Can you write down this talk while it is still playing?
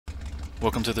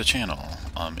Welcome to the channel.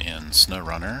 I'm in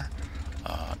SnowRunner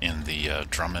in the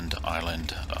Drummond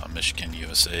Island, Michigan,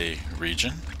 USA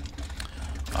region.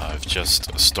 I've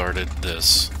just started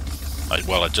this, I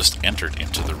just entered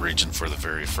into the region for the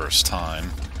very first time,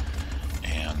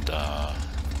 and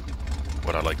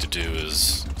what I like to do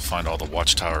is find all the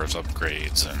watchtowers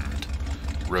upgrades and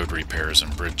road repairs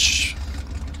and bridge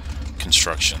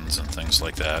constructions and things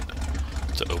like that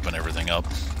to open everything up.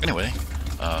 Anyway,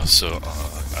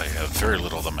 I have very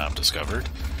little of the map discovered,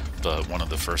 but one of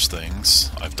the first things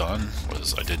I've done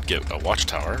was I did get a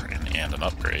watchtower and an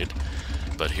upgrade,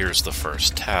 but here's the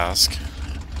first task: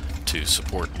 to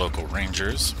support local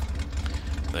rangers.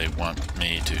 They want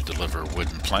me to deliver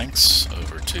wooden planks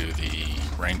over to the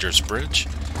Rangers Bridge,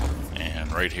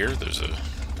 and right here there's a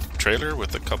trailer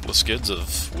with a couple of skids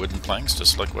of wooden planks,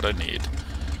 just like what I need.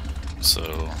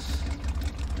 So,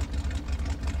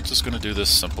 just going to do this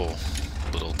simple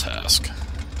little task.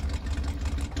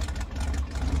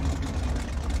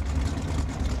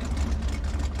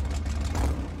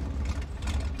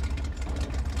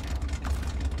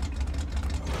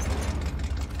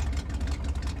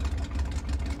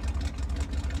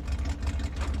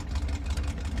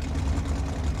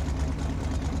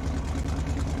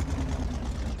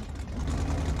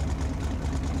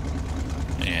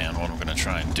 And what I'm going to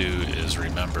try and do is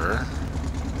remember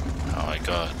how I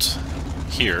got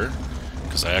here,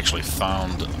 because I actually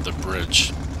found the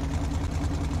bridge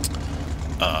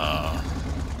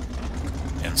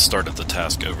and started the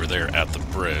task over there at the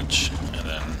bridge, and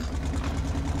then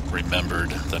remembered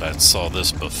that I saw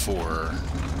this before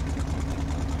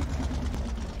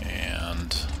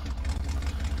and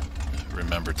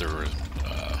remembered there were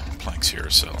planks here.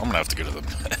 So I'm gonna have to go to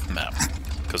the map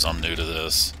because I'm new to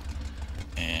this,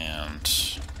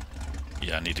 and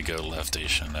yeah, I need to go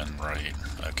leftish and then right.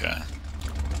 Okay.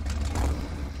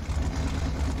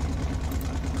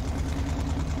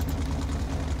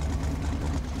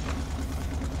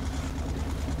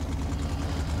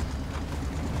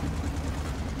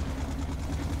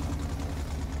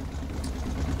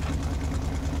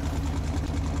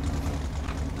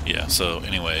 Yeah, so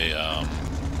anyway,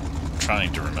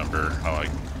 trying to remember how I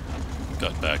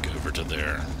got back over to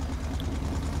there.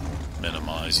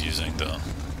 Minimize using the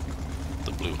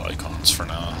blue icons for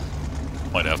now.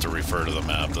 Might have to refer to the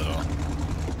map though.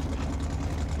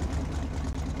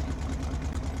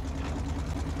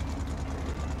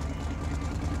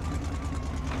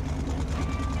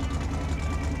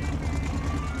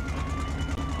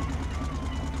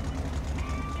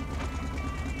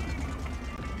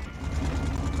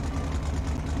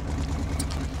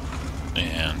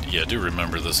 And yeah, do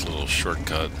remember this little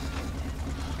shortcut.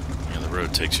 Yeah, the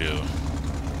road takes you,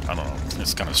 I don't know,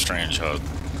 it's kind of strange how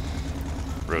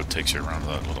the road takes you around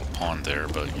that little pond there,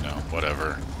 but you know,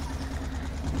 whatever.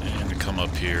 And to come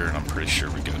up here, and I'm pretty sure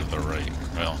we go to the right.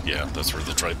 Well, yeah, that's where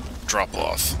the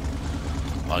drop-off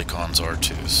icons are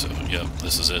too, so yep,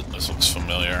 this is it. This looks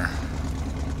familiar.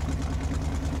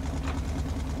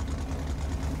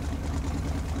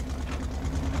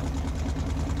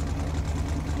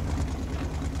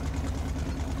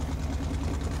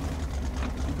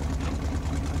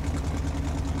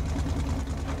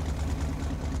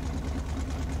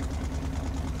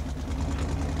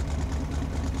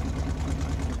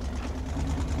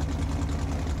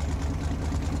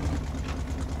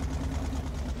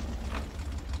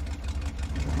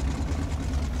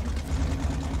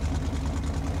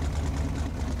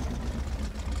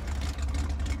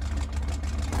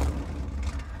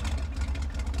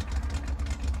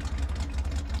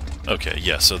 Okay,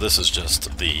 yeah, so this is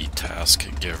just the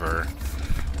task giver.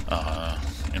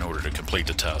 In order to complete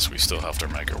the task, we still have to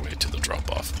make our way to the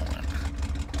drop-off point.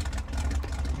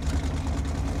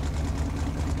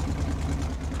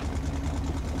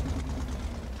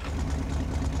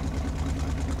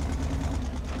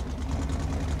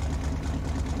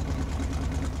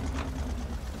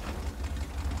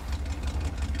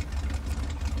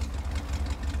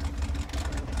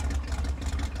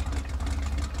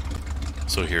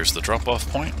 So here's the drop-off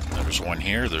point. There's one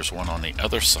here. There's one on the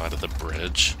other side of the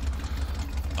bridge.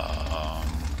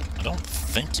 I don't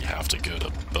think you have to go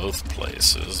to both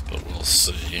places, but we'll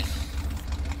see.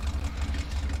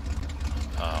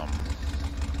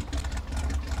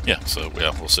 Yeah,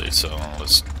 we'll see. So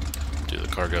let's do the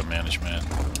cargo management.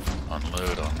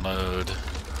 Unload.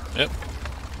 Yep.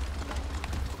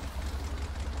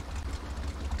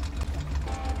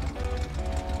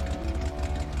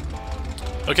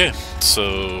 Okay,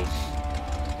 so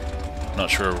not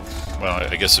sure. Well,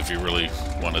 I guess if you really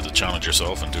wanted to challenge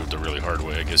yourself and do it the really hard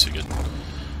way, I guess you could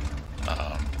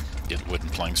get wooden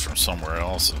planks from somewhere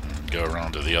else and could go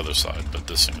around to the other side, but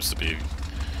this seems to be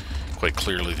quite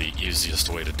clearly the easiest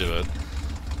way to do it.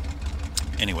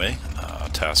 Anyway,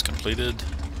 task completed.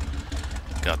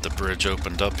 Got the bridge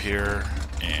opened up here,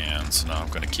 and so now I'm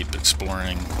going to keep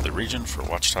exploring the region for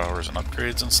watchtowers and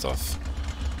upgrades and stuff.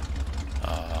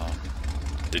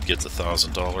 Did get the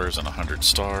 $1,000 and 100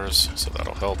 stars, so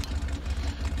that'll help.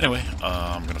 Anyway,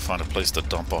 I'm going to find a place to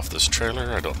dump off this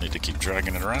trailer. I don't need to keep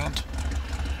dragging it around.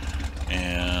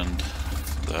 And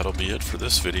that'll be it for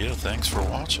this video. Thanks for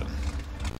watching.